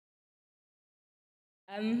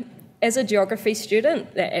As a geography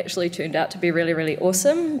student, that actually turned out to be really, really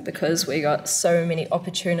awesome because we got so many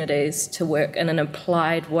opportunities to work in an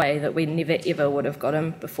applied way that we never ever would have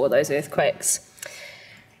gotten before those earthquakes.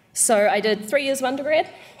 So I did 3 years of undergrad,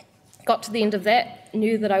 got to the end of that,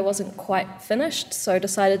 knew that I wasn't quite finished, so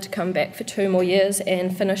decided to come back for 2 more years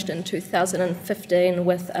and finished in 2015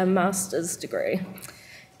 with a master's degree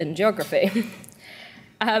in geography.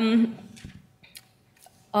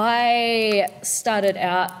 I started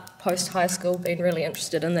out post-high school being really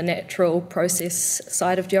interested in the natural process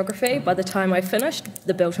side of geography. By the time I finished,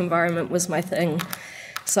 the built environment was my thing.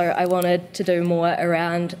 So I wanted to do more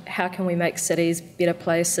around how can we make cities better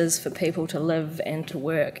places for people to live and to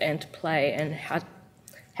work and to play, and how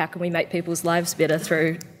can we make people's lives better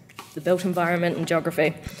through the built environment and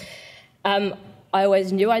geography. I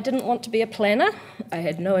always knew I didn't want to be a planner. I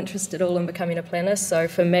had no interest at all in becoming a planner, so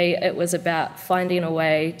for me it was about finding a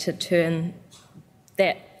way to turn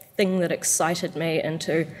that thing that excited me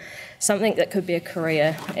into something that could be a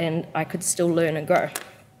career and I could still learn and grow.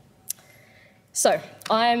 So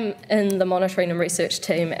I'm in the monitoring and research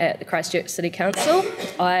team at the Christchurch City Council.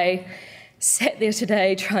 I sat there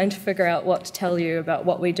today trying to figure out what to tell you about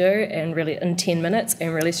what we do and really in 10 minutes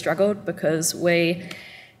and really struggled because we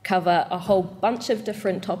cover a whole bunch of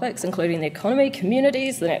different topics, including the economy,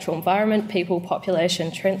 communities, the natural environment, people, population,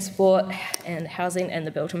 transport, and housing, and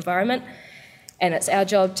the built environment. And it's our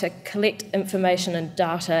job to collect information and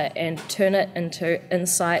data and turn it into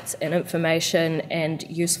insights and information and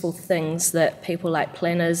useful things that people like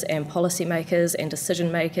planners and policymakers and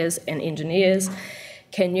decision makers and engineers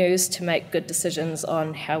can use to make good decisions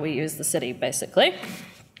on how we use the city, basically.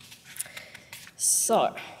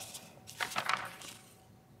 So,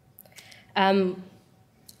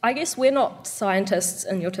 I guess we're not scientists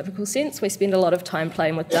in your typical sense. We spend a lot of time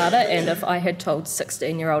playing with data, and if I had told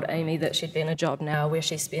 16-year-old Aimee that she'd be in a job now where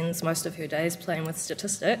she spends most of her days playing with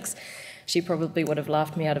statistics, she probably would have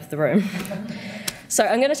laughed me out of the room. So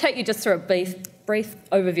I'm going to take you just through a brief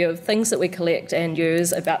overview of things that we collect and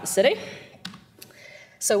use about the city.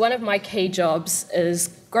 So one of my key jobs is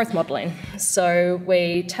growth modelling. So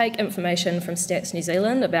we take information from Stats New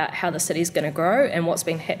Zealand about how the city's going to grow and what's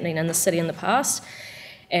been happening in the city in the past,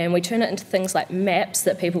 and we turn it into things like maps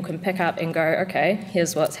that people can pick up and go, okay,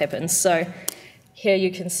 here's what's happened. So here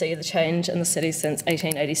you can see the change in the city since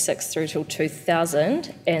 1886 through till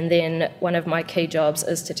 2000, and then one of my key jobs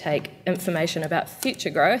is to take information about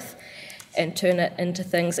future growth and turn it into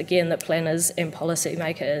things, again, that planners and policy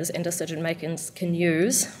makers and decision makers can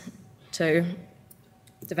use to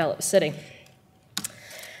develop a city.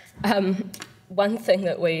 One thing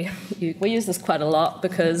that we use this quite a lot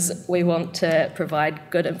because we want to provide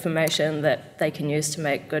good information that they can use to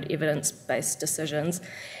make good evidence-based decisions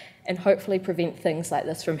and hopefully prevent things like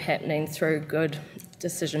this from happening through good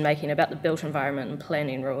decision-making about the built environment and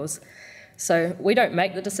planning rules. So we don't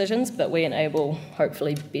make the decisions, but we enable,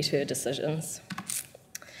 hopefully, better decisions.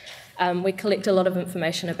 We collect a lot of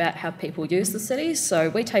information about how people use the city. So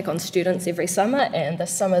we take on students every summer, and this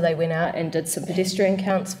summer they went out and did some pedestrian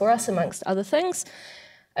counts for us, amongst other things,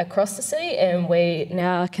 across the city, and we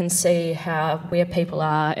now can see how where people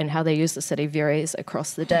are and how they use the city varies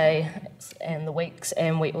across the day and the weeks,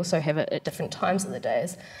 and we also have it at different times of the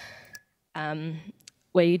days.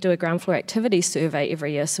 We do a ground floor activity survey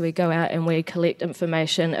every year, so we go out and we collect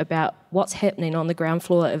information about what's happening on the ground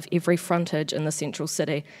floor of every frontage in the central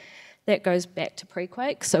city. That goes back to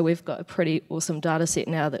pre-quake, so we've got a pretty awesome data set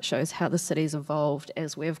now that shows how the city's evolved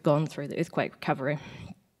as we've gone through the earthquake recovery.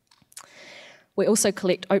 We also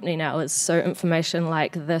collect opening hours, so information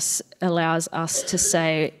like this allows us to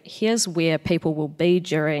say, here's where people will be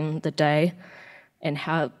during the day and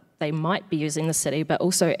how they might be using the city, but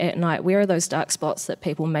also at night, where are those dark spots that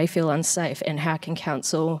people may feel unsafe, and how can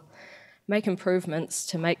council make improvements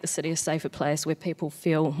to make the city a safer place where people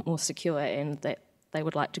feel more secure and that they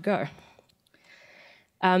would like to go.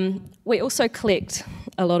 We also collect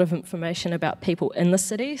a lot of information about people in the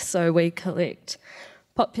city, so we collect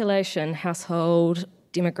population, household,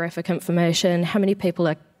 demographic information, how many people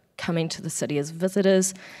are coming to the city as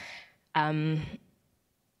visitors. What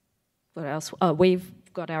else? Oh, we've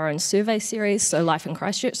got our own survey series, so Life in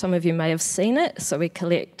Christchurch, some of you may have seen it, so we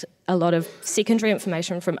collect a lot of secondary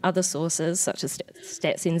information from other sources such as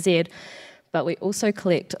Stats NZ, but we also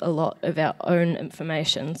collect a lot of our own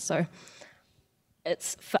information. So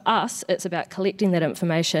for us, it's about collecting that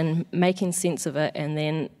information, making sense of it, and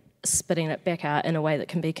then spitting it back out in a way that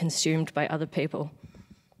can be consumed by other people.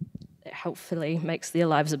 It hopefully makes their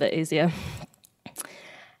lives a bit easier.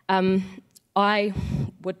 I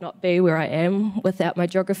would not be where I am without my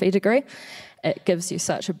geography degree, it gives you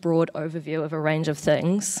such a broad overview of a range of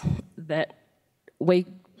things that we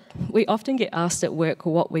often get asked at work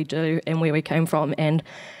what we do and where we came from, and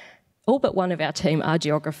all but one of our team are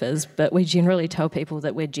geographers, but we generally tell people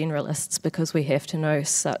that we're generalists because we have to know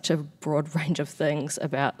such a broad range of things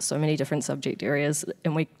about so many different subject areas,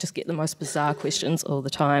 and we just get the most bizarre questions all the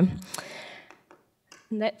time.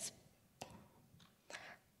 And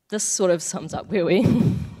this sort of sums up where we...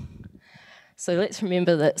 So let's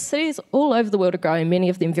remember that cities all over the world are growing, many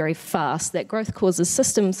of them very fast. That growth causes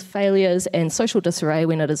systems failures and social disarray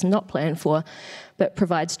when it is not planned for, but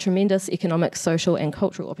provides tremendous economic, social and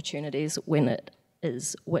cultural opportunities when it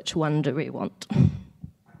is. Which one do we want?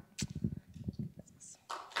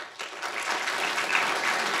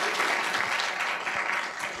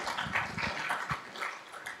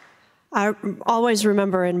 I always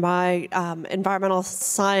remember in my environmental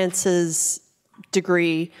sciences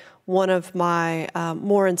degree, one of my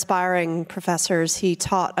more inspiring professors, he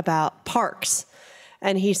taught about parks.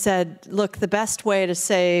 And he said, look, the best way to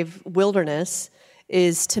save wilderness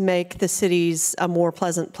is to make the cities a more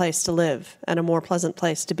pleasant place to live and a more pleasant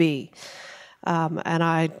place to be. And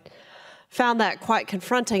I found that quite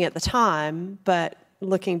confronting at the time, but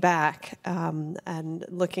looking back and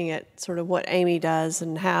looking at sort of what Aimee does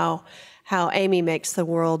and how Aimee makes the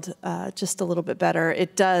world just a little bit better,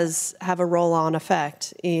 it does have a roll-on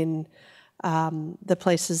effect in the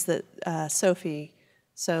places that Sophie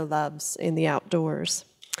so loves in the outdoors.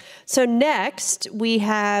 So next we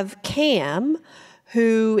have Cam,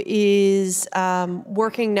 who is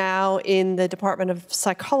working now in the Department of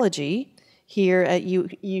Psychology here at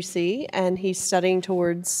UC, and he's studying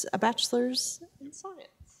towards a bachelor's in science.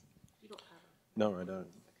 You don't have it? No, I don't.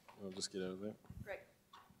 I'll just get out of there. Great.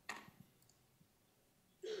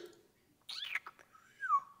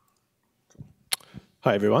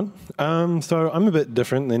 Hi everyone. So I'm a bit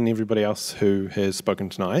different than everybody else who has spoken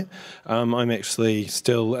tonight. I'm actually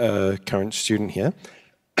still a current student here.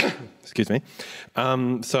 Excuse me.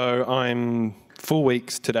 So I'm 4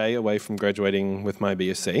 weeks today away from graduating with my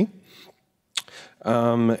BSc.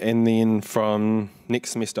 And then from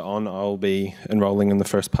next semester on, I'll be enrolling in the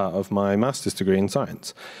first part of my master's degree in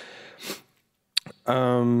science.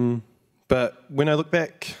 But when I look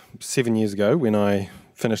back 7 years ago, when I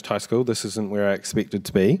finished high school, this isn't where I expected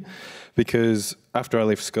to be, because after I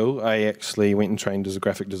left school, I actually went and trained as a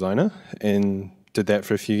graphic designer and did that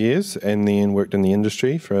for a few years, and then worked in the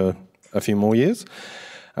industry for a few more years.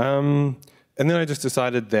 And then I just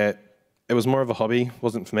decided that it was more of a hobby,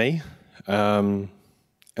 wasn't for me, and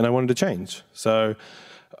I wanted to change. So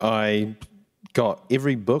I got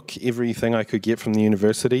every book, everything I could get from the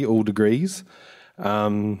university, all degrees,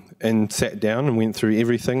 and sat down and went through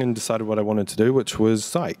everything and decided what I wanted to do, which was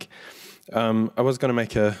psych. I was going to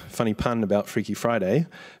make a funny pun about Freaky Friday,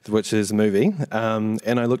 which is a movie,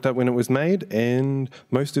 and I looked up when it was made, and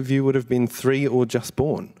most of you would have been 3 or just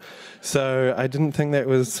born. So I didn't think that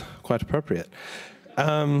was quite appropriate.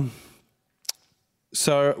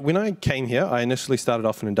 So when I came here, I initially started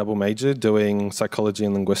off in a double major doing psychology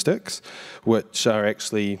and linguistics, which are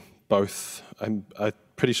actually both, I'm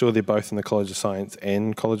pretty sure they're both in the College of Science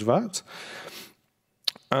and College of Arts.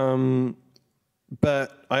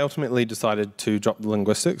 But I ultimately decided to drop the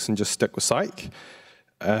linguistics and just stick with psych,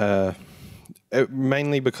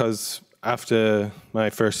 mainly because after my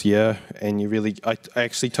first year, and I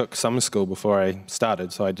actually took summer school before I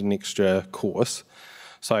started, so I did an extra course.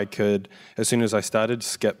 So I could, as soon as I started,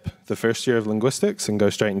 skip the first year of linguistics and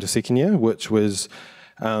go straight into second year, which was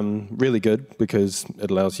really good because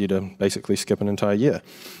it allows you to basically skip an entire year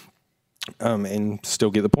and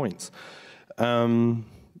still get the points.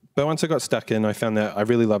 But once I got stuck in, I found that I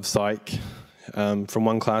really love psych. From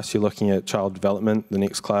one class, you're looking at child development. The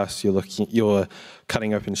next class, you're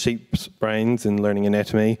cutting open sheep's brains and learning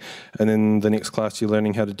anatomy. And then the next class, you're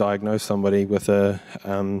learning how to diagnose somebody with a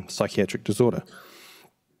psychiatric disorder.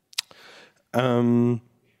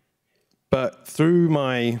 But through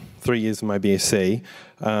my 3 years of my BSc,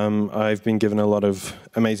 I've been given a lot of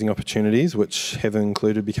amazing opportunities, which have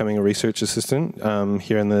included becoming a research assistant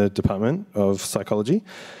here in the Department of Psychology.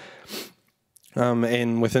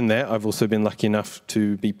 And within that, I've also been lucky enough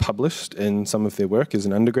to be published in some of their work as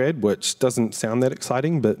an undergrad, which doesn't sound that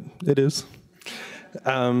exciting, but it is. It's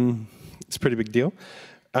a pretty big deal.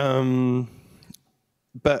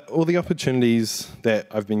 But all the opportunities that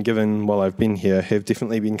I've been given while I've been here have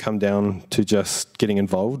definitely been come down to just getting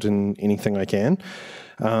involved in anything I can.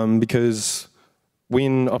 Because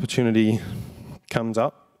when opportunity comes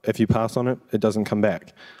up, if you pass on it, it doesn't come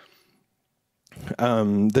back.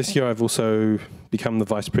 This year I've also become the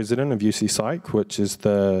Vice President of UC Psych, which is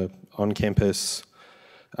the on-campus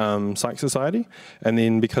Psych Society. And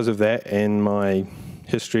then because of that and my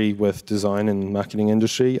history with design and marketing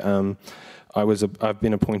industry, I've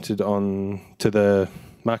been appointed to the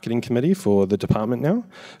marketing committee for the department now.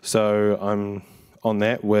 So I'm on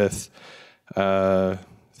that with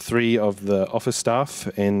 3 of the office staff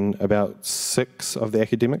and about 6 of the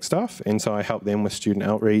academic staff. And so I help them with student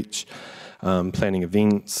outreach, planning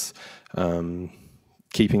events,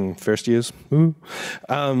 keeping first years.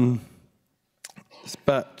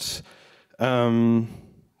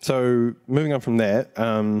 So moving on from that,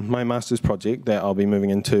 my master's project that I'll be moving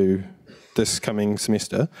into this coming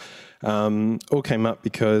semester all came up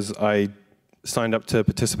because I signed up to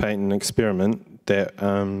participate in an experiment that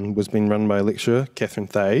was being run by a lecturer, Catherine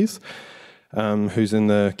Thays, who's in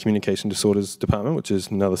the Communication Disorders Department, which is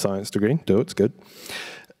another science degree. Do it, it's good.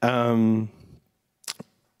 And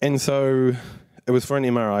so it was for an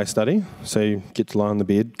MRI study, so you get to lie on the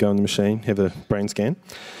bed, go in the machine, have a brain scan.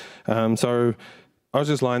 So I was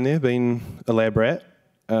just lying there, being a lab rat,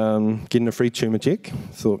 getting a free tumour check.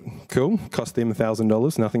 Thought, cool, cost them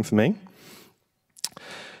 $1,000, nothing for me.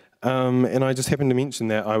 And I just happened to mention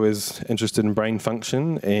that I was interested in brain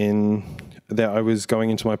function and that I was going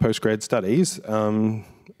into my postgrad studies. And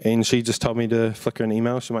she just told me to flick her an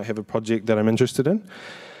email. She might have a project that I'm interested in.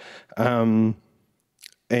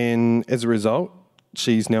 And as a result,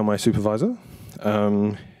 she's now my supervisor.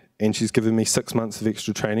 And she's given me 6 months of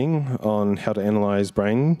extra training on how to analyse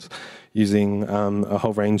brains using a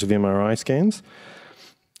whole range of MRI scans.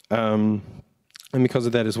 And because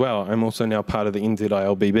of that as well, I'm also now part of the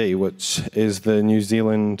NZILBB, which is the New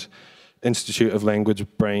Zealand Institute of Language,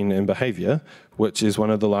 Brain and Behaviour, which is one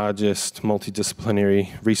of the largest multidisciplinary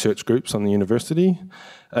research groups on the university,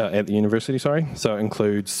 at the university, sorry. So it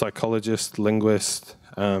includes psychologists, linguists,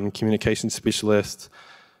 communication specialists,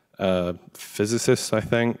 physicists, I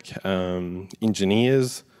think,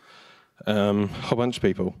 engineers, a whole bunch of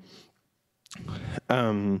people.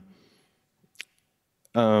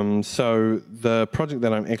 So the project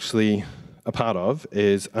that I'm actually a part of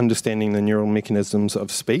is understanding the neural mechanisms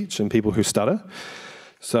of speech in people who stutter.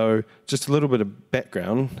 So just a little bit of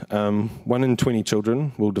background, 1 in 20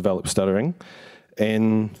 children will develop stuttering,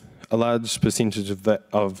 and a large percentage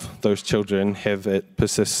of those children have it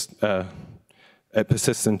persist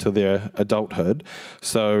until their adulthood.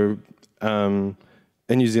 So in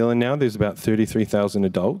New Zealand now, there's about 33,000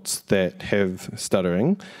 adults that have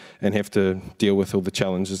stuttering and have to deal with all the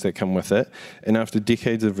challenges that come with it. And after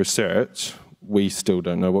decades of research, we still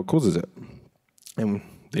don't know what causes it. And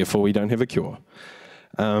therefore, we don't have a cure.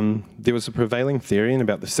 There was a prevailing theory in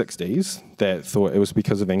about the 60s that thought it was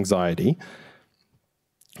because of anxiety.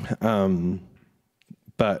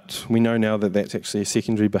 But we know now that that's actually a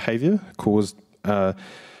secondary behaviour caused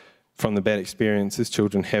from the bad experiences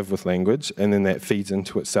children have with language, and then that feeds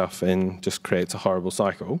into itself and just creates a horrible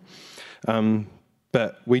cycle.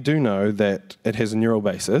 But we do know that it has a neural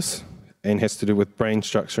basis and has to do with brain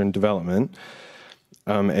structure and development,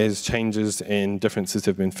 as changes and differences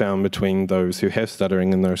have been found between those who have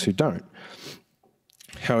stuttering and those who don't.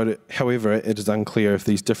 However, it is unclear if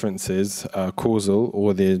these differences are causal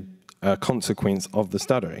or they're a consequence of the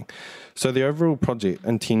stuttering. So the overall project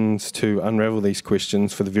intends to unravel these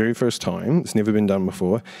questions for the very first time, it's never been done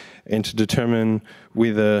before, and to determine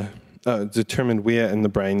where in the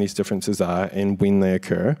brain these differences are and when they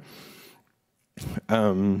occur.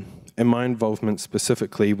 And my involvement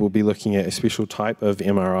specifically will be looking at a special type of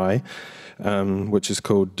MRI, which is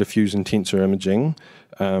called diffusion tensor imaging,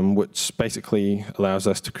 which basically allows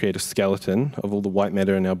us to create a skeleton of all the white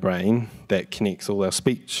matter in our brain that connects all our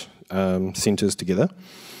speech centres together.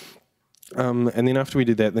 And then after we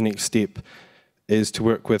did that, the next step is to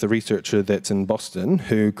work with a researcher that's in Boston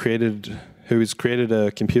who has created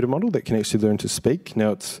a computer model that can actually learn to speak.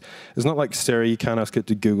 Now, it's not like Siri, you can't ask it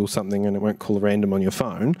to Google something and it won't call random on your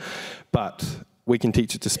phone, but we can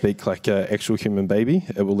teach it to speak like an actual human baby.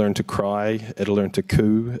 It will learn to cry, it'll learn to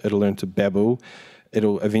coo, it'll learn to babble,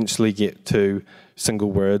 it'll eventually get to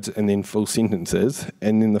single words and then full sentences,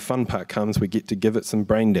 and then the fun part comes, we get to give it some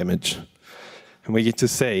brain damage, and we get to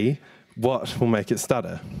see what will make it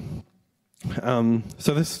stutter.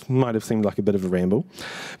 So this might have seemed like a bit of a ramble,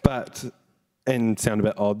 and sound a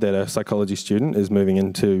bit odd that a psychology student is moving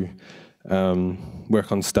into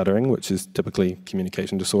work on stuttering, which is typically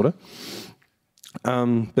communication disorder.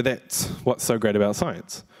 But that's what's so great about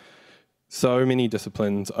science. So many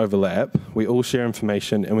disciplines overlap, we all share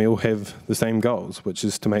information, and we all have the same goals, which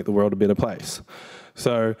is to make the world a better place.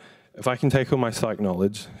 So if I can take all my psych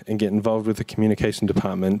knowledge and get involved with the communication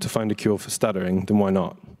department to find a cure for stuttering, then why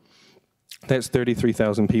not? That's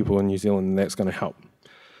 33,000 people in New Zealand, and that's going to help.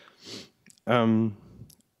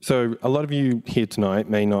 So a lot of you here tonight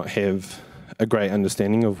may not have a great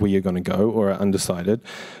understanding of where you're going to go or are undecided,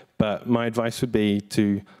 but my advice would be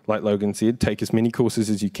to, like Logan said, take as many courses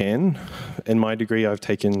as you can. In my degree, I've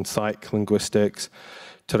taken psych, linguistics,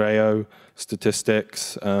 te reo,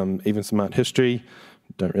 statistics, even some art history.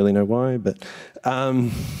 Don't really know why, but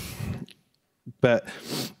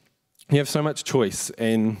you have so much choice,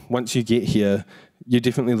 and once you get here, you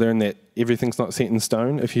definitely learn that everything's not set in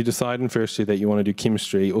stone. If you decide in first year that you want to do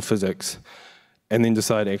chemistry or physics, and then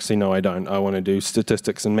decide, actually, no, I don't, I want to do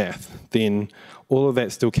statistics and math, then all of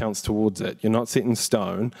that still counts towards it. You're not set in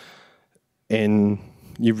stone, and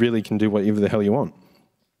you really can do whatever the hell you want.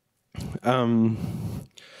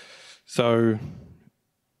 So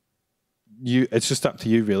it's just up to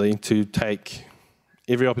you, really, to take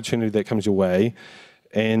every opportunity that comes your way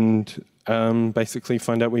and basically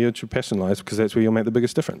find out where your true passion lies, because that's where you'll make the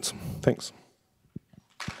biggest difference. Thanks.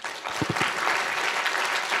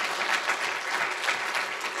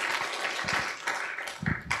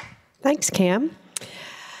 Thanks, Cam.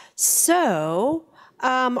 So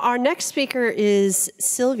our next speaker is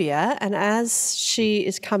Sylvia, and as she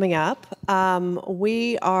is coming up,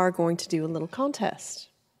 we are going to do a little contest.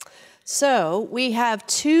 So we have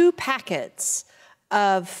 2 packets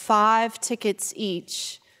of 5 tickets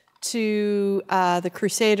each to the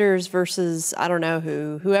Crusaders versus, I don't know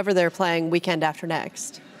whoever they're playing weekend after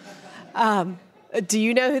next. Do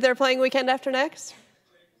you know who they're playing weekend after next?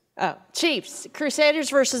 Oh, Chiefs. Crusaders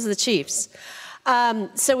versus the Chiefs.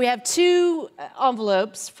 So we have 2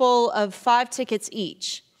 envelopes full of 5 tickets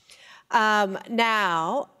each.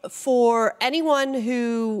 Now, for anyone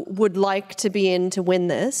who would like to be in to win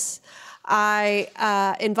this,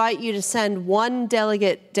 I invite you to send 1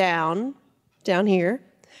 delegate down here.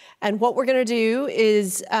 And what we're going to do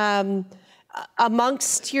is,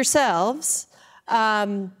 amongst yourselves,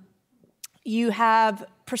 you have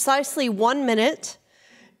precisely 1 minute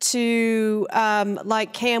to,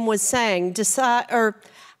 like Cam was saying, decide or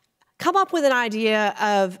come up with an idea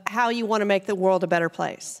of how you want to make the world a better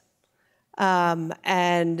place,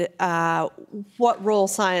 and what role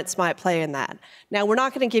science might play in that. Now, we're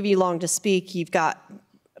not going to give you long to speak. You've got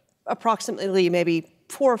approximately maybe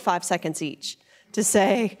 4 or 5 seconds each to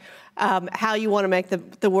say how you want to make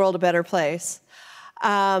the world a better place.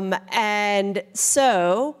 And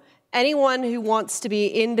so anyone who wants to be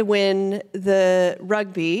in to win the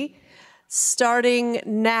rugby, starting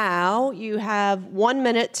now, you have 1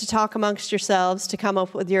 minute to talk amongst yourselves to come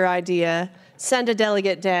up with your idea, send a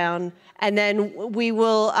delegate down, and then we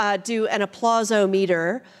will do an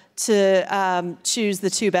applause-o-meter to choose the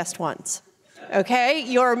 2 best ones. Okay?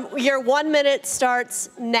 Your 1 minute starts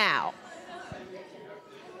now.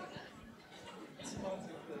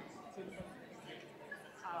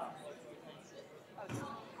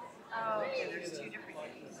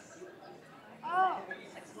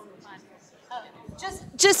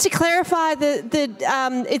 Just to clarify,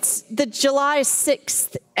 it's the July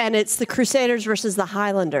 6th, and it's the Crusaders versus the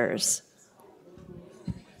Highlanders.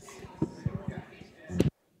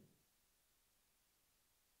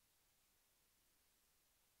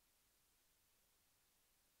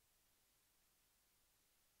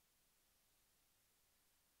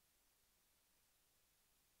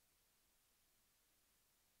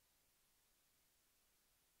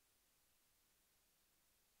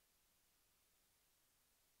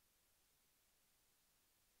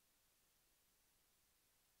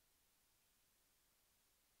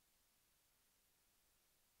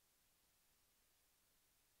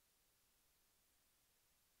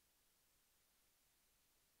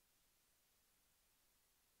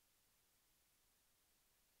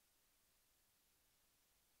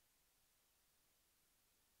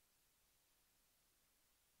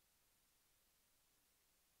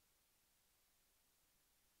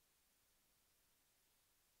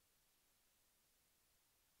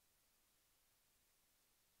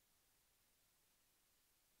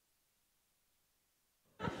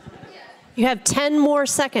 You have 10 more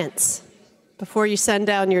seconds before you send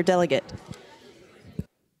down your delegate.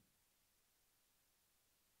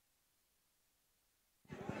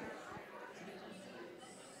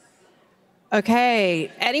 Okay,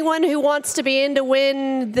 anyone who wants to be in to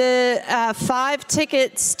win the 5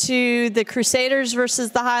 tickets to the Crusaders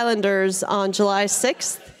versus the Highlanders on July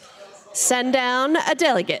 6th, send down a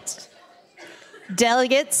delegate.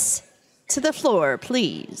 Delegates to the floor,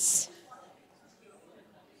 please.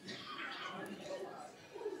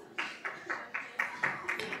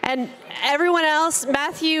 And everyone else,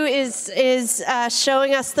 Matthew is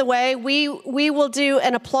showing us the way. We will do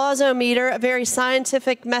an applause-o-meter, a very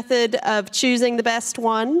scientific method of choosing the best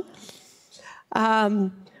one.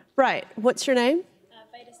 Right, what's your name?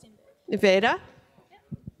 Beta Veda?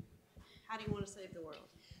 How do you want to save the world?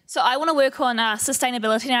 So I want to work on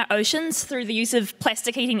sustainability in our oceans through the use of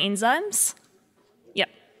plastic-eating enzymes. Yep.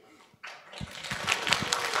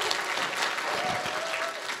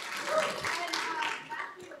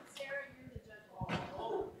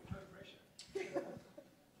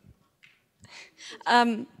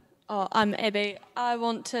 I'm Abby. I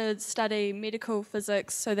want to study medical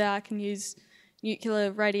physics so that I can use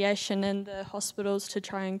nuclear radiation in the hospitals to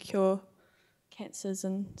try and cure cancers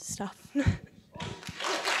and stuff.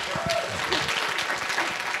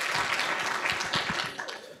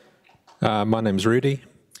 My name's Rudy.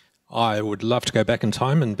 I would love to go back in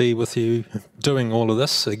time and be with you doing all of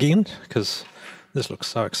this again, because this looks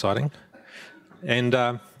so exciting. And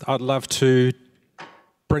I'd love to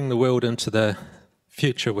bring the world into the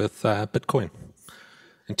future with Bitcoin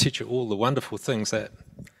and teach you all the wonderful things that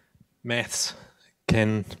maths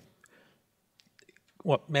can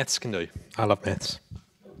do. I love maths.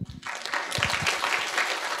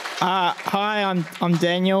 Hi, I'm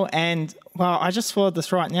Daniel, and well, I just thought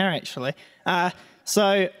this right now actually.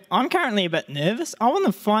 So I'm currently a bit nervous. I want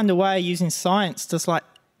to find a way using science to like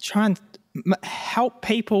try and help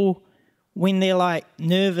people when they're like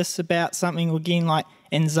nervous about something or getting like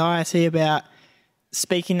anxiety about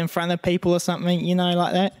speaking in front of people or something, you know,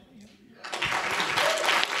 like that.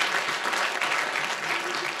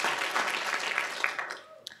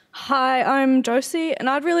 Hi, I'm Josie, and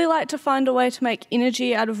I'd really like to find a way to make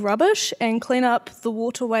energy out of rubbish and clean up the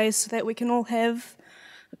waterways so that we can all have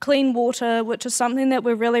clean water, which is something that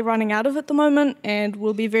we're really running out of at the moment and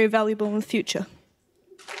will be very valuable in the future.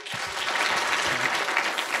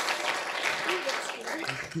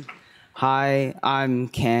 Hi, I'm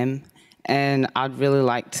Cam, and I'd really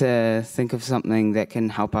like to think of something that can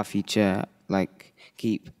help our future, like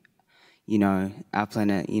keep, you know, our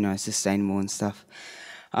planet, you know, sustainable and stuff.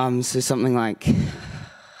 So something like, I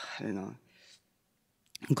don't know,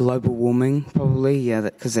 global warming, probably, yeah,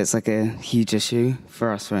 because that's like a huge issue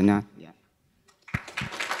for us right now. Yeah.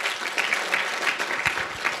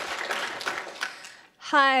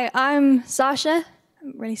 Hi, I'm Sasha.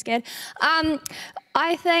 I'm really scared.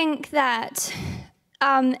 I think that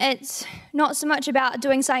it's not so much about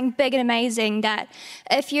doing something big and amazing, that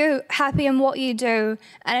if you're happy in what you do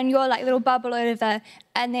and you're like a little bubble over,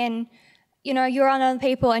 and then, you know, you're around other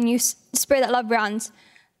people and you spread that love around,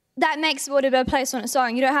 that makes the world a better place on its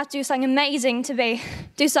own. You don't have to do something amazing to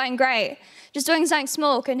do something great. Just doing something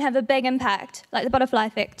small can have a big impact, like the butterfly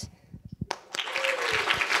effect.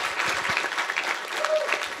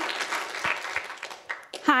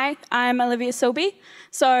 Hi, I'm Olivia Silby.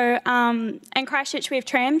 So in Christchurch we have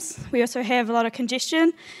trams. We also have a lot of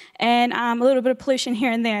congestion and a little bit of pollution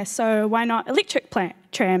here and there. So why not electric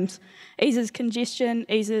trams? Eases congestion,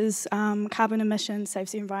 eases carbon emissions,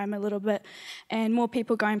 saves the environment a little bit, and more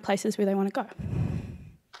people going places where they want to go.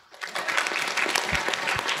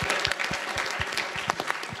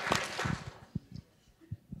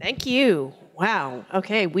 Thank you. Wow.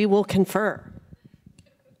 Okay, we will confer.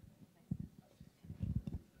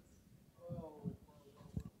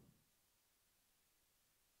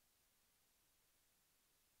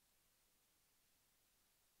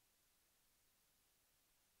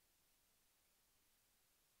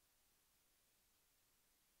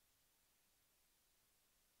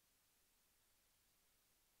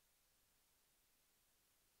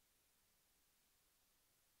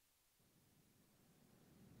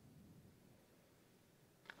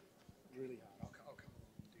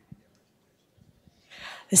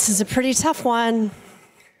 This is a pretty tough one.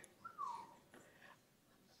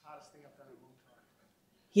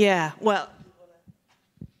 Yeah, well.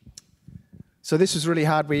 So this was really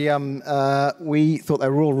hard. We thought they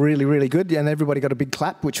were all really, really good, and everybody got a big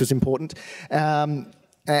clap, which was important. In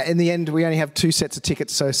the end, we only have 2 sets of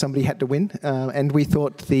tickets, so somebody had to win. And we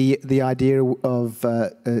thought the idea of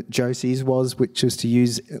Josie's which was to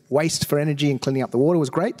use waste for energy and cleaning up the water, was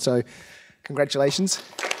great. So, congratulations.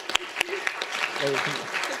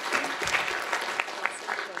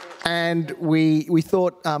 And we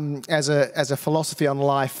thought, as a philosophy on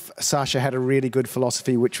life, Sasha had a really good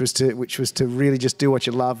philosophy, which was to really just do what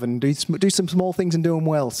you love and do some small things and do them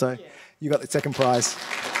well. So, you got the second prize.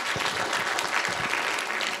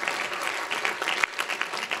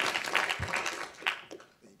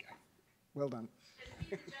 Well done.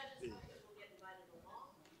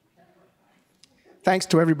 Thanks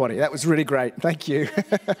to everybody. That was really great. Thank you.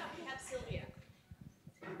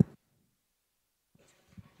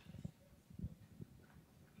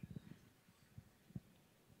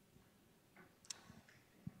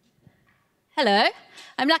 Hello.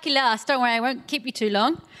 I'm lucky last. Don't worry, I won't keep you too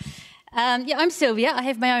long. Yeah, I'm Sylvia. I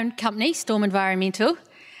have my own company, Storm Environmental,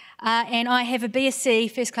 and I have a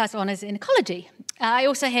BSc First Class Honours in Ecology. I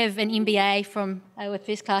also have an MBA with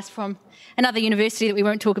First Class from another university that we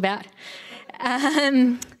won't talk about.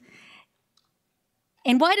 And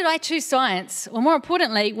why did I choose science? Or more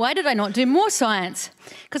importantly, why did I not do more science?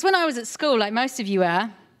 Because when I was at school, like most of you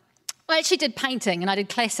are, I actually did painting and I did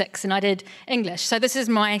classics and I did English. So this is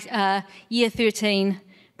my year 13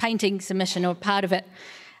 painting submission, or part of it.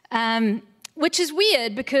 Which is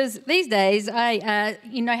weird because these days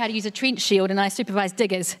you know how to use a trench shield and I supervise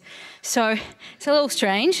diggers. So it's a little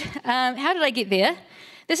strange. How did I get there?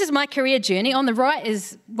 This is my career journey. On the right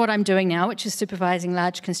is what I'm doing now, which is supervising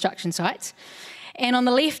large construction sites. And on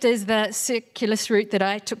the left is the circuitous route that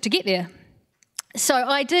I took to get there. So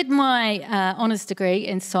I did my honours degree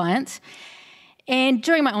in science. And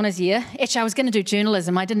during my honours year, actually I was going to do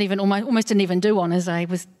journalism. I almost didn't even do honours. I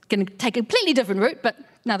was going to take a completely different route, but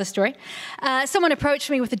another story. Someone approached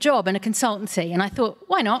me with a job in a consultancy, and I thought,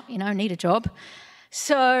 why not? You know, need a job.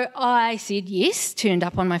 So I said yes, turned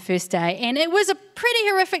up on my first day, and it was a pretty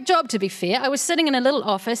horrific job, to be fair. I was sitting in a little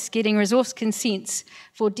office getting resource consents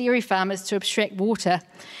for dairy farmers to abstract water,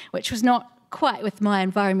 which was not quite with my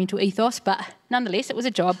environmental ethos, but nonetheless, it was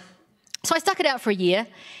a job. So I stuck it out for a year,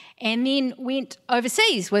 and then went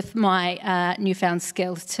overseas with my newfound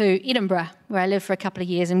skills to Edinburgh, where I lived for a couple of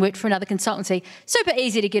years and worked for another consultancy. Super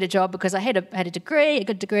easy to get a job because I had a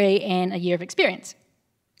good degree, and a year of experience.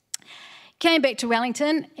 Came back to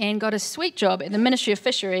Wellington and got a sweet job at the Ministry of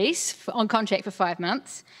Fisheries on contract for 5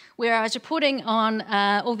 months, where I was reporting on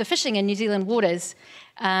all the fishing in New Zealand waters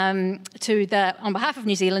on behalf of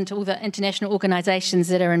New Zealand to all the international organisations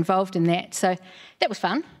that are involved in that. So that was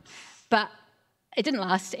fun, but it didn't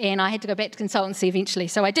last, and I had to go back to consultancy eventually.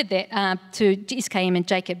 So I did that to SKM and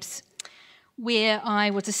Jacobs, where I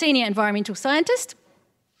was a senior environmental scientist,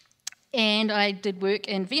 and I did work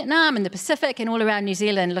in Vietnam and the Pacific and all around New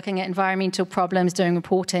Zealand, looking at environmental problems, doing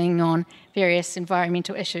reporting on various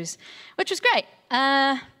environmental issues, which was great.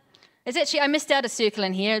 It's actually, I missed out a circle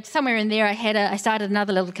in here. Somewhere in there I started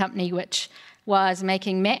another little company which was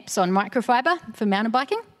making maps on microfiber for mountain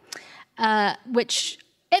biking, which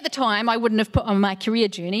at the time I wouldn't have put on my career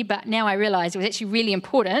journey, but now I realise it was actually really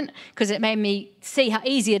important because it made me see how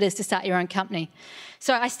easy it is to start your own company.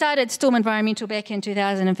 So I started Storm Environmental back in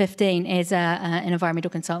 2015 as an environmental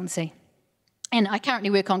consultancy. And I currently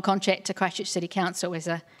work on contract to Christchurch City Council as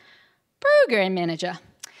a program manager.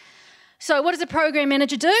 So what does a program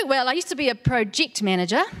manager do? Well, I used to be a project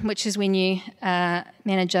manager, which is when you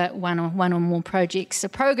manage one or more projects. A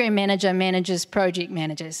program manager manages project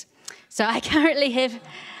managers. So I currently have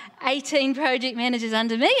 18 project managers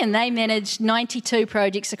under me, and they manage 92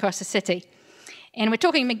 projects across the city. And we're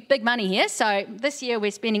talking big money here. So this year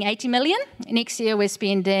we're spending 80 million. Next year we're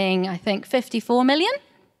spending, I think, 54 million.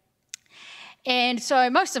 And so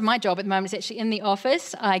most of my job at the moment is actually in the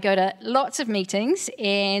office. I go to lots of meetings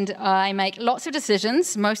and I make lots of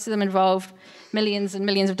decisions. Most of them involve millions and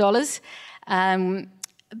millions of dollars.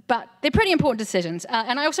 But they're pretty important decisions.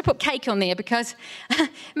 And I also put cake on there because it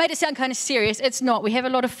made it sound kind of serious. It's not. We have a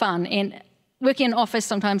lot of fun. And working in an office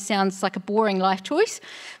sometimes sounds like a boring life choice.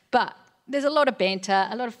 But there's a lot of banter,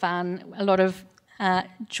 a lot of fun, a lot of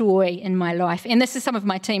joy in my life. And this is some of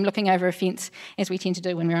my team looking over a fence, as we tend to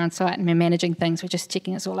do when we're on site and we're managing things. We're just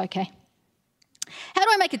checking it's all okay. How do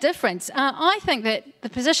I make a difference? I think that the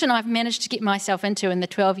position I've managed to get myself into in the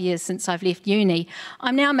 12 years since I've left uni,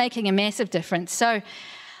 I'm now making a massive difference. So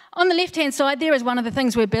on the left-hand side there is one of the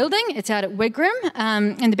things we're building. It's out at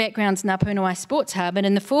Wigram. In the background's Ngāpunawa Sports Hub, and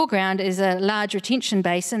in the foreground is a large retention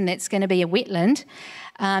basin that's going to be a wetland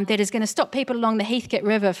that is going to stop people along the Heathcote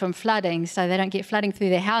River from flooding so they don't get flooding through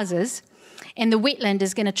their houses. And the wetland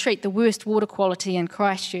is going to treat the worst water quality in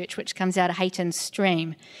Christchurch, which comes out of Hayton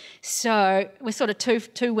Stream. So we're sort of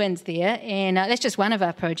two wins there, and that's just one of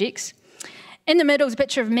our projects. In the middle is a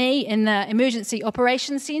picture of me in the Emergency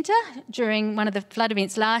Operations Centre during one of the flood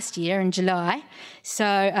events last year in July. So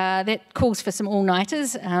that calls for some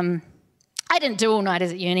all-nighters. I didn't do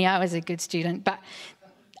all-nighters at uni, I was a good student, but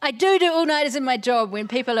I do all-nighters in my job when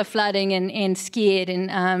people are flooding and scared,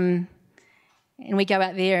 and we go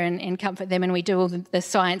out there and comfort them, and we do all the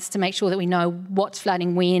science to make sure that we know what's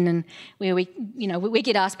flooding when, and where we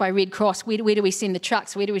get asked by Red Cross, where do we send the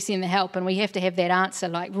trucks, where do we send the help, and we have to have that answer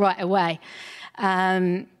like right away.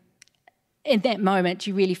 In that moment,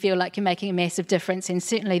 you really feel like you're making a massive difference, and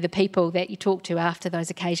certainly the people that you talk to after those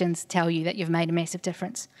occasions tell you that you've made a massive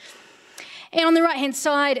difference. And on the right-hand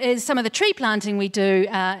side is some of the tree planting we do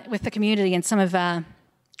with the community and some of our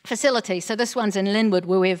facilities. So this one's in Linwood,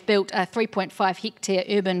 where we've built a 3.5 hectare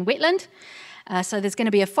urban wetland. So there's going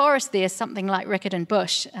to be a forest there, something like Riccarton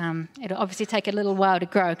Bush. It'll obviously take a little while to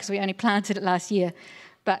grow because we only planted it last year,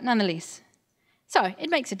 but nonetheless. So it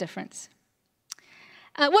makes a difference.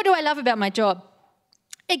 What do I love about my job?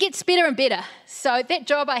 It gets better and better. So that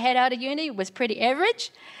job I had out of uni was pretty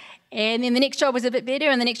average, and then the next job was a bit better,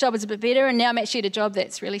 and the next job was a bit better, and now I'm actually at a job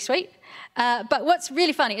that's really sweet. But what's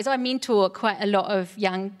really funny is I mentor quite a lot of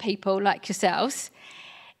young people like yourselves,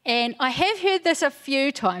 and I have heard this a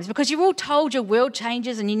few times, because you're all told your world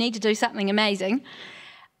changes and you need to do something amazing.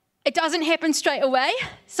 It doesn't happen straight away.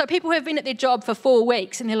 So people who have been at their job for 4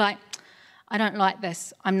 weeks and they're like, I don't like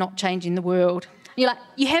this, I'm not changing the world. You're like,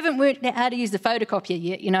 you haven't worked out how to use the photocopier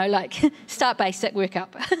yet, you know, like start basic, work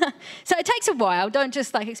up. So it takes a while, don't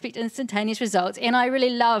just like expect instantaneous results. And I really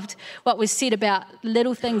loved what was said about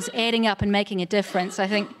little things adding up and making a difference. I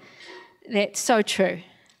think that's so true.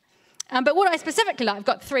 But what I specifically like, I've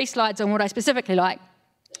got 3 slides on what I specifically like,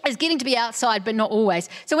 is getting to be outside, but not always.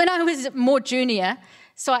 So when I was more junior,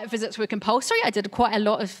 site visits were compulsory. I did quite a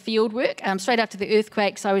lot of field work. Straight after the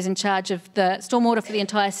earthquakes, I was in charge of the stormwater for the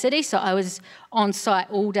entire city, so I was on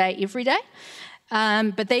site all day, every day.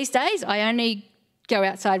 But these days, I only go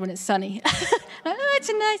outside when it's sunny. Oh, it's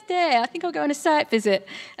a nice day. I think I'll go on a site visit.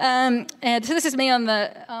 And so this is me on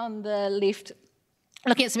the left,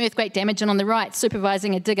 looking at some earthquake damage, and on the right,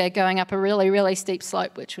 supervising a digger going up a really, really steep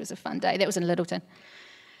slope, which was a fun day. That was in Littleton.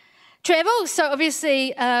 Travel, so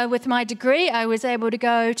obviously with my degree I was able to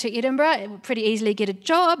go to Edinburgh, pretty easily get a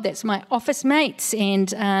job. That's my office mates,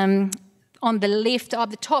 and on the left of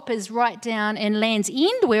the top is right down in Land's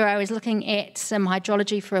End, where I was looking at some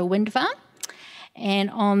hydrology for a wind farm. And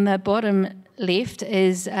on the bottom left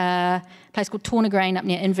is a place called Tornagrain up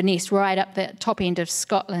near Inverness, right up the top end of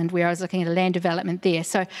Scotland, where I was looking at a land development there.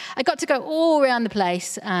 So I got to go all around the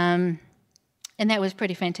place, and that was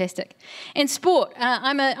pretty fantastic. And sport,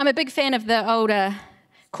 I'm a big fan of the older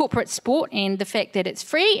corporate sport and the fact that it's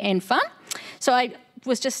free and fun. So I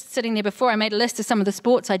was just sitting there before, I made a list of some of the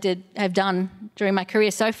sports I have done during my career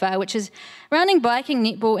so far, which is running, biking,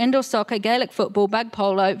 netball, indoor soccer, Gaelic football, bug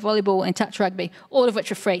polo, volleyball and touch rugby, all of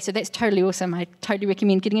which are free. So that's totally awesome. I totally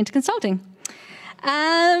recommend getting into consulting. Did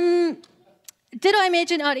I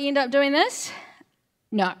imagine I'd end up doing this?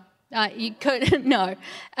 No. You could no.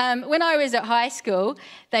 When I was at high school,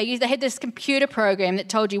 they had this computer program that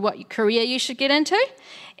told you what career you should get into,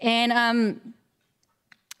 and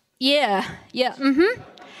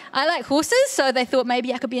I like horses, so they thought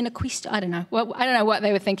maybe I could be an equestrian. I don't know. Well, I don't know what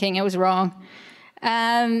they were thinking. It was wrong.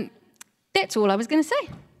 That's all I was going to say.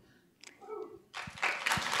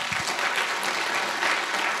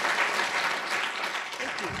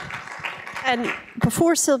 And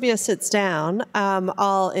before Sylvia sits down,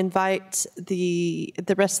 I'll invite the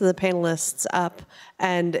rest of the panelists up,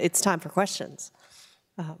 and it's time for questions.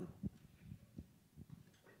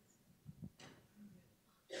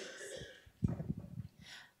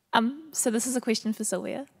 So this is a question for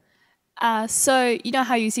Sylvia. So you know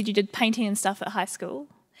how you said you did painting and stuff at high school?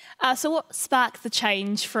 So what sparked the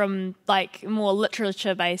change from like more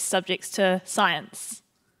literature-based subjects to science?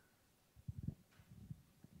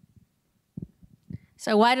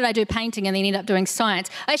 So why did I do painting and then end up doing science?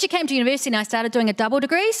 I actually came to university and I started doing a double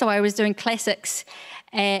degree, so I was doing classics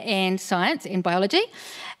and science and biology.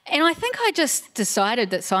 And I think I just decided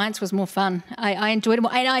that science was more fun. I enjoyed it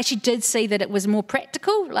more. And I actually did see that it was more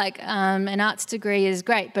practical. Like an arts degree is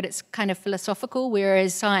great, but it's kind of philosophical,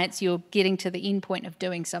 whereas science, you're getting to the end point of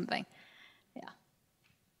doing something. Yeah.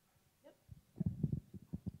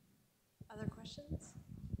 Other questions?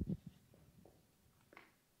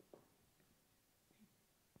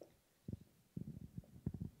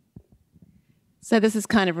 So this is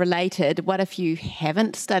kind of related. What if you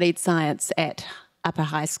haven't studied science at upper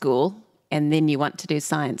high school and then you want to do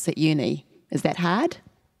science at uni? Is that hard?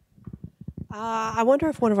 I wonder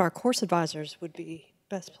if one of our course advisors would be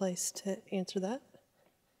best placed to answer that.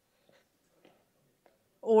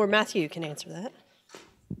 Or Matthew can answer that.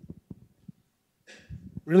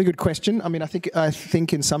 Really good question. I mean, I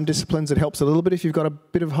think in some disciplines it helps a little bit if you've got a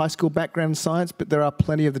bit of high school background in science, but there are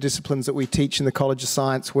plenty of the disciplines that we teach in the College of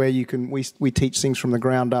Science where we teach things from the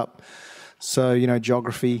ground up. So, you know,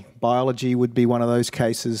 geography, biology would be one of those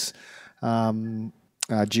cases.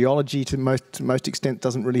 Geology, to most extent,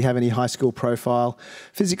 doesn't really have any high school profile.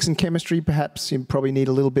 Physics and chemistry, perhaps you probably need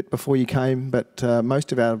a little bit before you came, but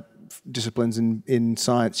most of our disciplines in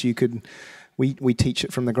science, we teach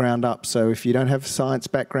it from the ground up. So if you don't have a science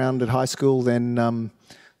background at high school, then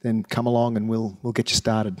come along and we'll get you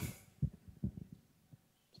started. Did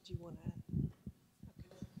you want to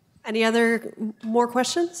add? Any more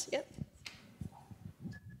questions? Yep.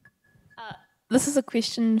 This is a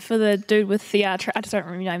question for the dude with the, I just don't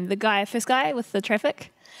remember your name, first guy with the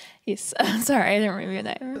traffic. Yes, sorry, I don't remember your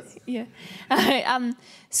name. Yeah.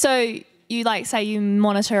 So you say you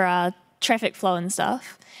monitor traffic flow and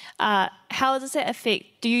stuff. How does that affect,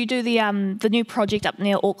 do you do the new project up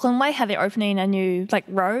near Auckland Way, how they're opening a new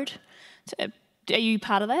road? Are you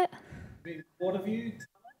part of that? Waterview?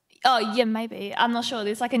 Oh, yeah, maybe. I'm not sure.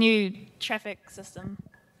 There's a new traffic system.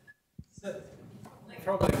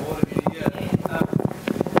 Probably Waterview, yeah.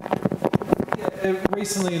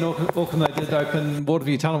 Recently in Auckland they did open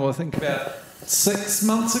Waterview Tunnel, I think about 6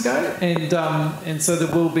 months ago, and so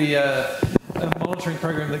there will be a monitoring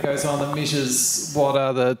program that goes on that measures what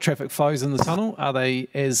are the traffic flows in the tunnel. Are they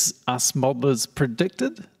as us modellers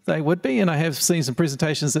predicted they would be? And I have seen some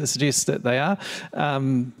presentations that suggest that they are,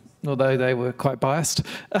 although they were quite biased.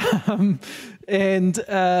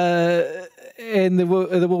 And they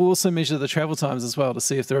will also measure the travel times as well to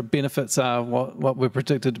see if there are benefits are what we're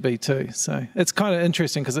predicted to be too. So it's kind of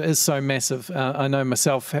interesting because it is so massive. I know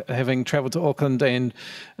myself, having travelled to Auckland and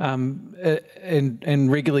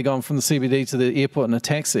regularly gone from the CBD to the airport in a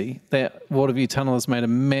taxi, that Waterview Tunnel has made a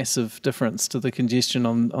massive difference to the congestion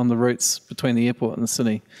on the routes between the airport and the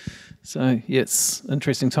city. So yeah, it's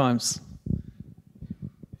interesting times.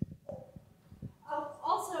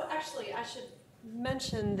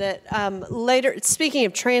 Mention that later, speaking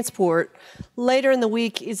of transport, later in the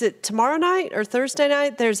week, is it tomorrow night or Thursday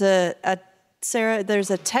night? There's Sarah,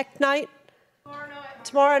 there's a tech night.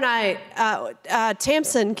 Tomorrow night.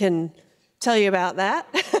 Tamsin can tell you about that.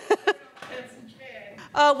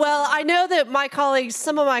 Well, I know that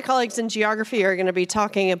some of my colleagues in geography are going to be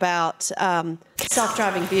talking about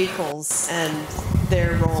self-driving vehicles and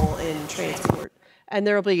their role in transport, and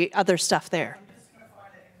there will be other stuff there.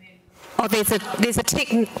 Oh, there's a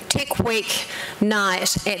tech week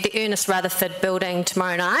night at the Ernest Rutherford building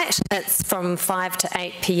tomorrow night. It's from 5 to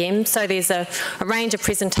 8 p.m. So there's a range of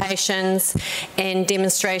presentations and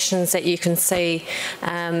demonstrations that you can see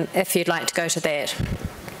if you'd like to go to that.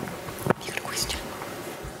 Have you got a question?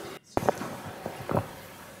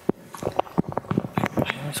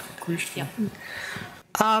 Yeah.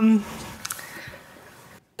 I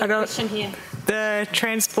got a question here. The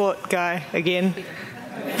transport guy again.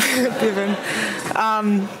 Given.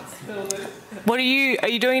 What are you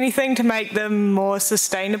doing anything to make them more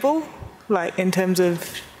sustainable, like in terms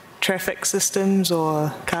of traffic systems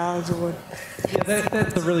or cars or? Yeah,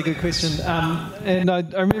 that's a really good question. And I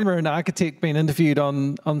remember an architect being interviewed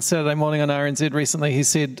on Saturday morning on RNZ recently. He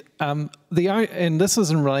said, and this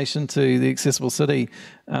was in relation to the Accessible City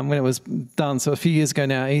when it was done, so a few years ago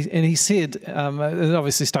now, and he said, it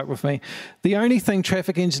obviously stuck with me, the only thing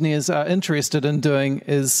traffic engineers are interested in doing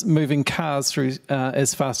is moving cars through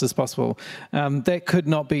as fast as possible. That could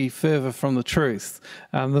not be further from the truth.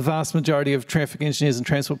 The vast majority of traffic engineers and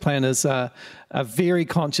transport planners are very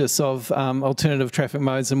conscious of alternative traffic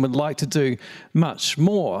modes and would like to do much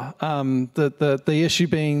more. The issue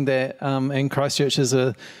being that, and Christchurch is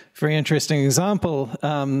a very interesting example.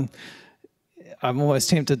 I'm almost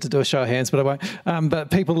tempted to do a show of hands, but I won't. But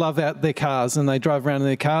people love out their cars and they drive around in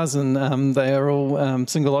their cars, and they are all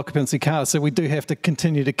single occupancy cars. So we do have to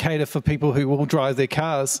continue to cater for people who will drive their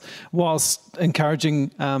cars whilst encouraging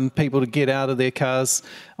people to get out of their cars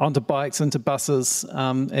onto bikes, into buses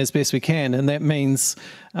as best we can. And that means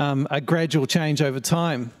a gradual change over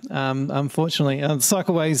time, unfortunately. The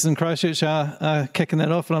cycleways in Christchurch are kicking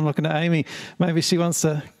that off, and I'm looking at Aimee. Maybe she wants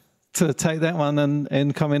to take that one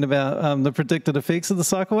and comment about the predicted effects of the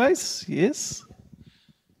cycleways. Yes?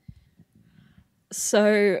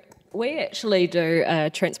 So we actually do a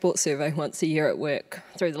transport survey once a year at work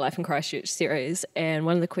through the Life in Christchurch series, and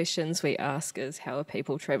one of the questions we ask is how are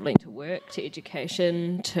people travelling to work, to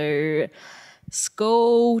education, to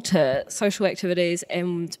school, to social activities,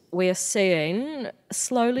 and we're seeing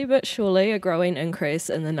slowly but surely a growing increase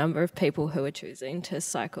in the number of people who are choosing to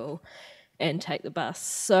cycle and take the bus.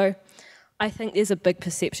 So I think there's a big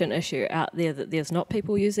perception issue out there that there's not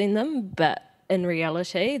people using them, but in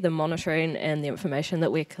reality, the monitoring and the information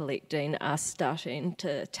that we're collecting are starting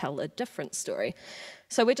to tell a different story.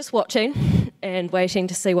 So we're just watching and waiting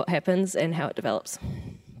to see what happens and how it develops.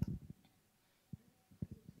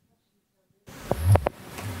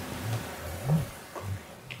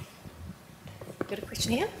 Got a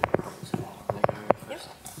question here?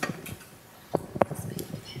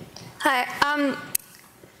 Hi,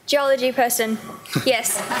 geology person.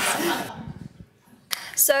 Yes.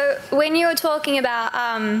 So when you were talking about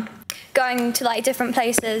going to like different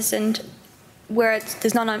places and where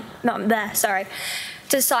there's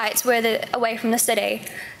to sites where they're away from the city,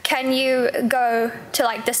 can you go to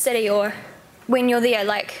like the city or when you're there,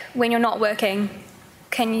 like when you're not working,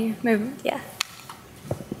 can you move? Yeah.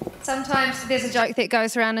 Sometimes there's a joke that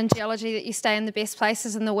goes around in geology that you stay in the best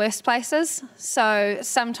places and the worst places. So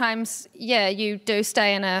sometimes, yeah, you do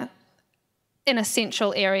stay in a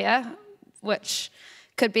central area, which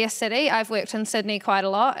could be a city. I've worked in Sydney quite a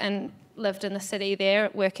lot and lived in the city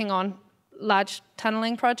there working on large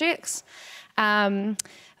tunnelling projects.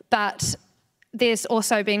 But there's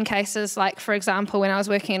also been cases like, for example, when I was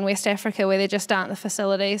working in West Africa where there just aren't the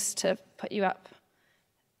facilities to put you up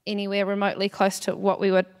anywhere remotely close to what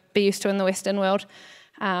we would be used to in the Western world.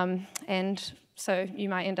 And so you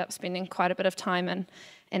might end up spending quite a bit of time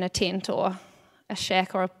in a tent or a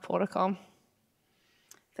shack or a portacom.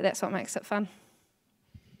 But that's what makes it fun.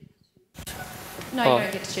 No, you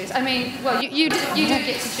don't get to choose. I mean, well, you do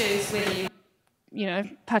get to choose whether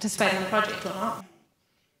you participate in the project or not.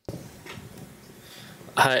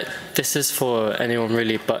 Hi, this is for anyone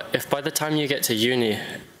really, but if by the time you get to uni,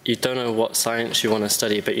 you don't know what science you want to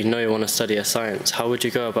study, but you know you want to study a science, how would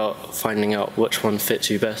you go about finding out which one fits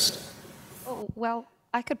you best? Oh, well,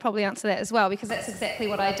 I could probably answer that as well, because that's exactly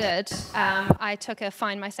what I did. I took a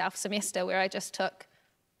Find Myself semester where I just took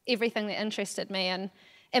everything that interested me, and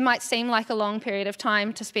it might seem like a long period of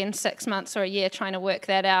time to spend 6 months or a year trying to work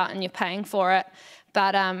that out and you're paying for it,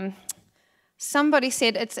 but somebody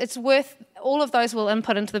said it's worth, all of those will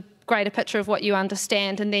input into the greater picture of what you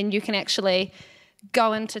understand, and then you can actually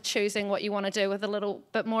go into choosing what you want to do with a little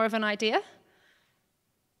bit more of an idea.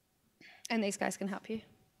 And these guys can help you.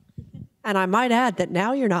 And I might add that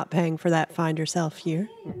now you're not paying for that Find Yourself year.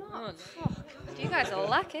 You're not. Oh, you guys are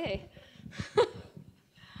lucky. Were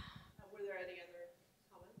there any other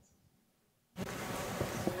comments?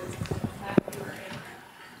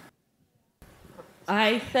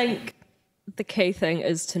 I think the key thing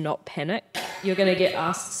is to not panic. You're going to get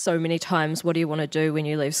asked so many times, what do you want to do when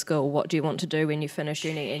you leave school? What do you want to do when you finish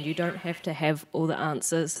uni? And you don't have to have all the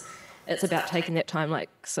answers. It's about taking that time, like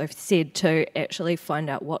Sophie said, to actually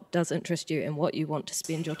find out what does interest you and what you want to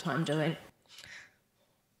spend your time doing.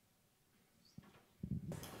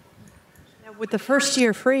 Now, with the first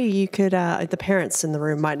year free, you could, the parents in the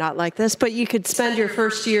room might not like this, but you could spend your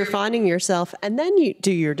first year finding yourself and then you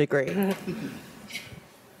do your degree.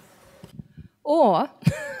 Or,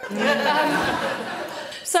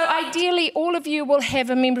 so ideally all of you will have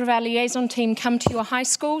a member of our liaison team come to your high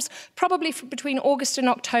schools, probably between August and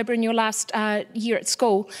October in your last year at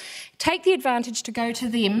school. Take the advantage to go to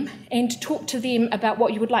them and talk to them about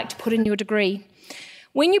what you would like to put in your degree.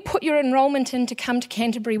 When you put your enrolment in to come to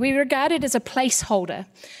Canterbury, we regard it as a placeholder.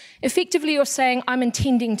 Effectively, you're saying, I'm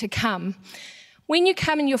intending to come. When you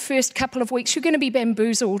come in your first couple of weeks, you're going to be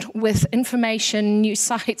bamboozled with information, new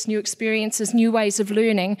sites, new experiences, new ways of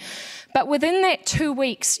learning. But within that 2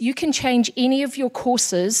 weeks, you can change any of your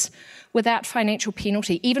courses without financial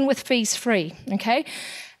penalty, even with fees free, okay?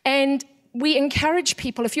 And we encourage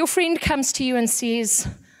people, if your friend comes to you and says,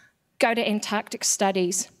 go to Antarctic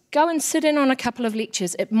studies, go and sit in on a couple of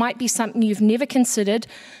lectures. It might be something you've never considered,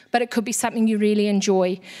 but it could be something you really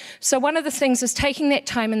enjoy. So one of the things is taking that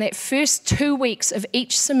time in that first 2 weeks of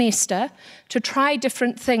each semester to try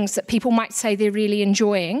different things that people might say they're really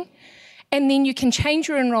enjoying, and then you can change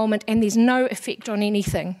your enrolment and there's no effect on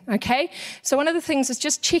anything, okay? So one of the things is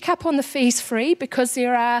just check up on the fees free, because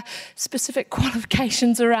there are specific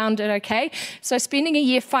qualifications around it, okay? So spending a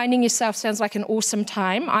year finding yourself sounds like an awesome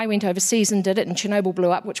time. I went overseas and did it and Chernobyl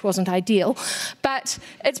blew up, which wasn't ideal, but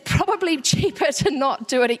it's probably cheaper to not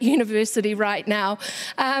do it at university right now.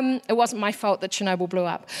 It wasn't my fault that Chernobyl blew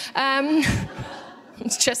up.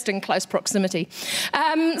 It's just in close proximity.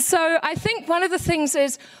 So I think one of the things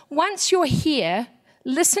is, once you're here,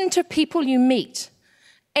 listen to people you meet.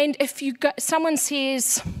 And if someone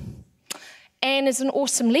says, Anne is an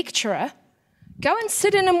awesome lecturer, go and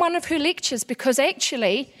sit in one of her lectures, because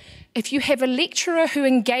actually, if you have a lecturer who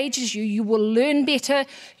engages you, you will learn better,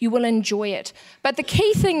 you will enjoy it. But the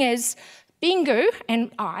key thing is, Bengu and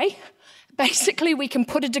I, basically we can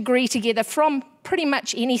put a degree together from pretty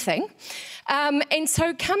much anything. And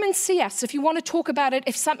so come and see us. If you want to talk about it,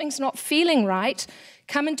 if something's not feeling right,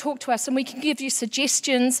 come and talk to us and we can give you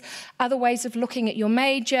suggestions, other ways of looking at your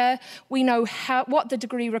major. We know what the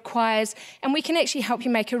degree requires, and we can actually help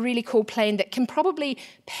you make a really cool plan that can probably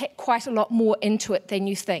pack quite a lot more into it than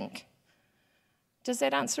you think. Does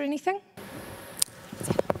that answer anything?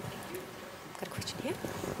 Got a question here?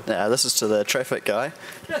 This is to the traffic guy.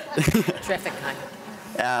 Traffic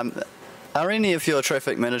guy. Are any of your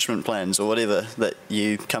traffic management plans or whatever that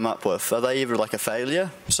you come up with, are they ever like a failure?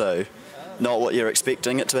 So not what you're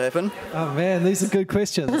expecting it to happen? Oh man, these are good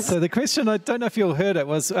questions. So the question, I don't know if you all heard it,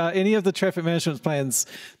 was any of the traffic management plans,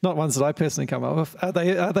 not ones that I personally come up with, are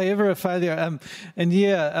they ever a failure? And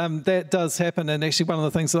yeah, that does happen. And actually one of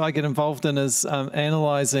the things that I get involved in is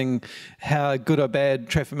analysing how good or bad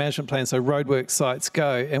traffic management plans, so roadwork sites,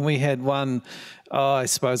 go. And we had one, I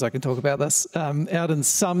suppose I can talk about this, out in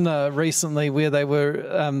Sumner recently where they were,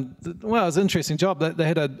 well, it was an interesting job. They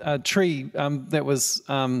had a tree that was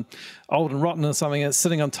old and rotten or something, it's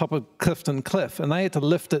sitting on top of Clifton Cliff, and they had to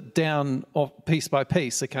lift it down piece by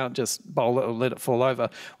piece. They can't just bowl it or let it fall over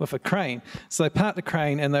with a crane. So they parked the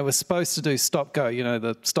crane and they were supposed to do stop-go, you know,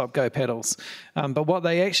 the stop-go pedals. But what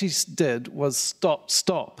they actually did was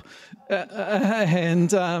stop.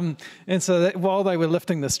 And so that while they were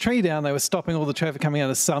lifting this tree down, they were stopping all the traffic coming out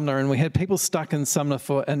of Sumner, and we had people stuck in Sumner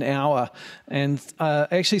for an hour. And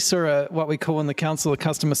actually saw what we call in the council a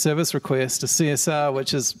customer service request, a CSR,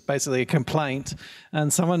 which is basically a complaint.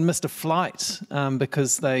 And someone missed a flight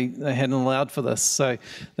because they hadn't allowed for this. So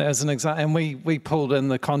that was an example. And we pulled in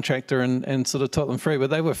the contractor and sort of taught them through, but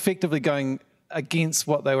they were effectively going against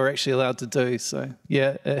what they were actually allowed to do. So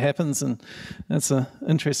yeah, it happens, and that's an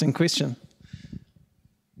interesting question.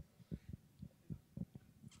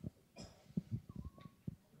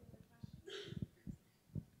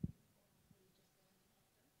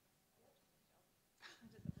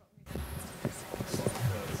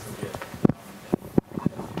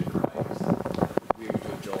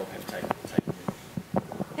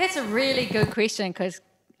 That's a really good question, because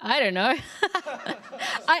I don't know.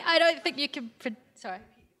 I don't think you can... Sorry.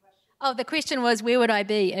 Oh, the question was, where would I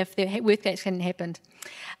be if the worst case hadn't happened?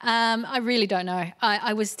 I really don't know.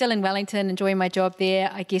 I was still in Wellington, enjoying my job there.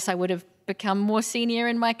 I guess I would have become more senior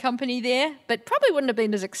in my company there, but probably wouldn't have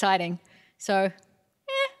been as exciting. So,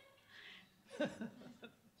 yeah.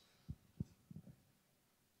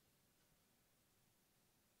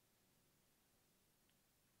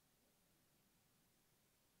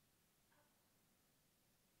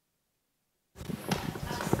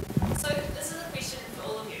 So this is a question for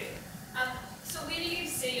all of you. So where do you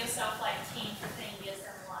see yourself like 10, 15 years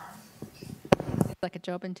down the line? Like a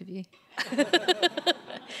job interview.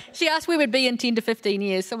 She asked where we'd be in 10 to 15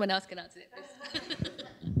 years. Someone else can answer that first.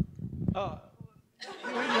 Oh,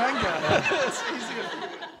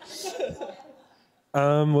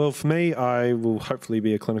 younger. Well, for me, I will hopefully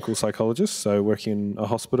be a clinical psychologist, so working in a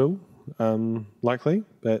hospital, likely.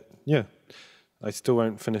 But yeah, I still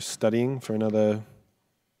won't finish studying for another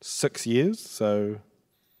 6 years, so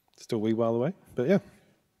still a wee while away, but yeah.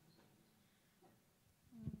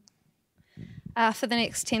 For the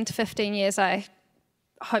next 10 to 15 years, I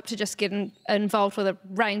hope to just get involved with a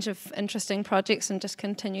range of interesting projects and just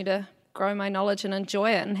continue to grow my knowledge and enjoy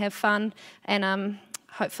it and have fun, and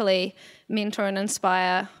hopefully mentor and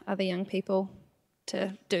inspire other young people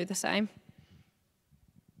to do the same.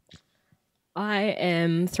 I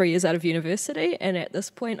am 3 years out of university, and at this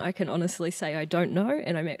point I can honestly say I don't know,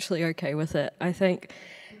 and I'm actually okay with it. I think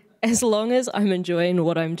as long as I'm enjoying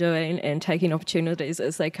what I'm doing and taking opportunities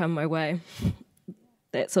as they come my way,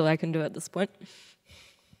 that's all I can do at this point.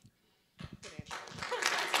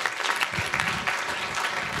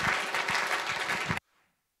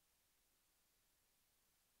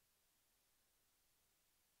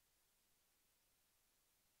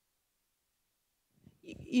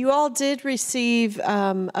 You all did receive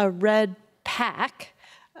a red pack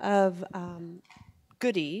of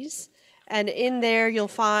goodies, and in there you'll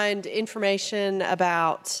find information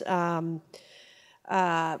about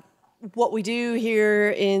what we do here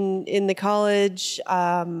in the college,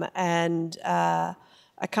 and a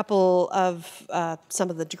couple of some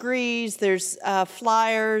of the degrees. There's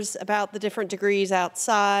flyers about the different degrees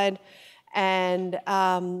outside, and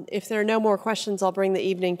if there are no more questions, I'll bring the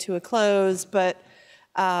evening to a close, but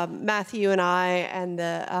Matthew and I and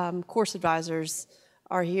the course advisors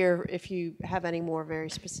are here if you have any more very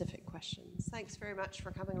specific questions. Thanks very much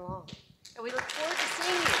for coming along. And we look forward to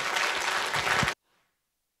seeing you.